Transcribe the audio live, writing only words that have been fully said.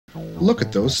Look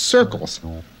at those circles,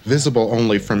 visible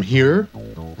only from here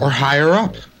or higher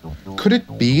up. Could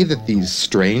it be that these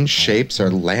strange shapes are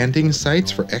landing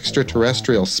sites for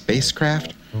extraterrestrial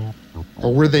spacecraft?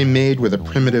 Or were they made with a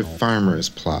primitive farmer's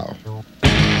plow?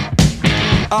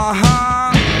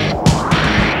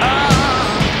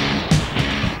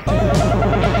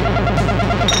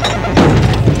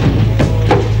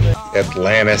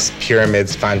 Atlantis,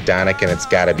 pyramids, Fondonic, and it's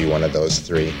gotta be one of those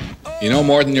three. You know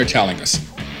more than you're telling us.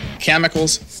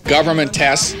 Chemicals, government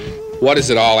tests, what does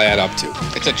it all add up to?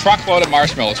 It's a truckload of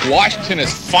marshmallows. Washington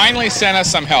has finally sent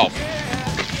us some help.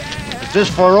 Is this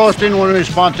for roasting when we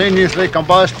spontaneously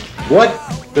combust? What?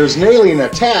 There's an alien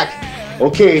attack?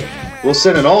 Okay, we'll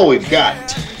send in all we've got.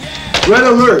 Red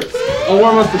alert! I'll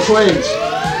warm up the planes.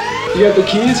 You got the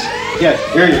keys? Yeah,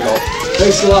 here you go.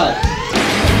 Thanks a lot.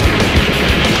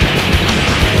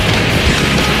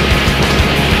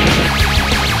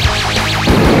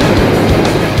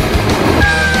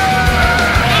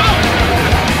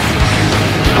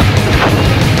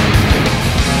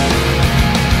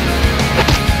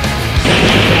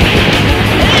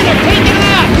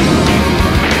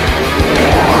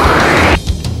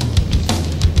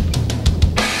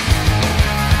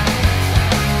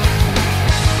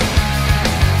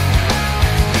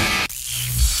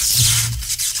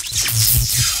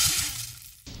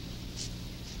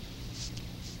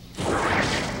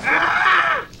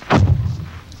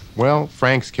 Well,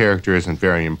 Frank's character isn't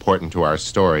very important to our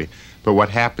story, but what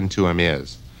happened to him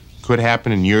is. Could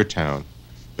happen in your town.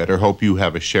 Better hope you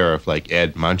have a sheriff like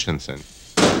Ed Munchinson.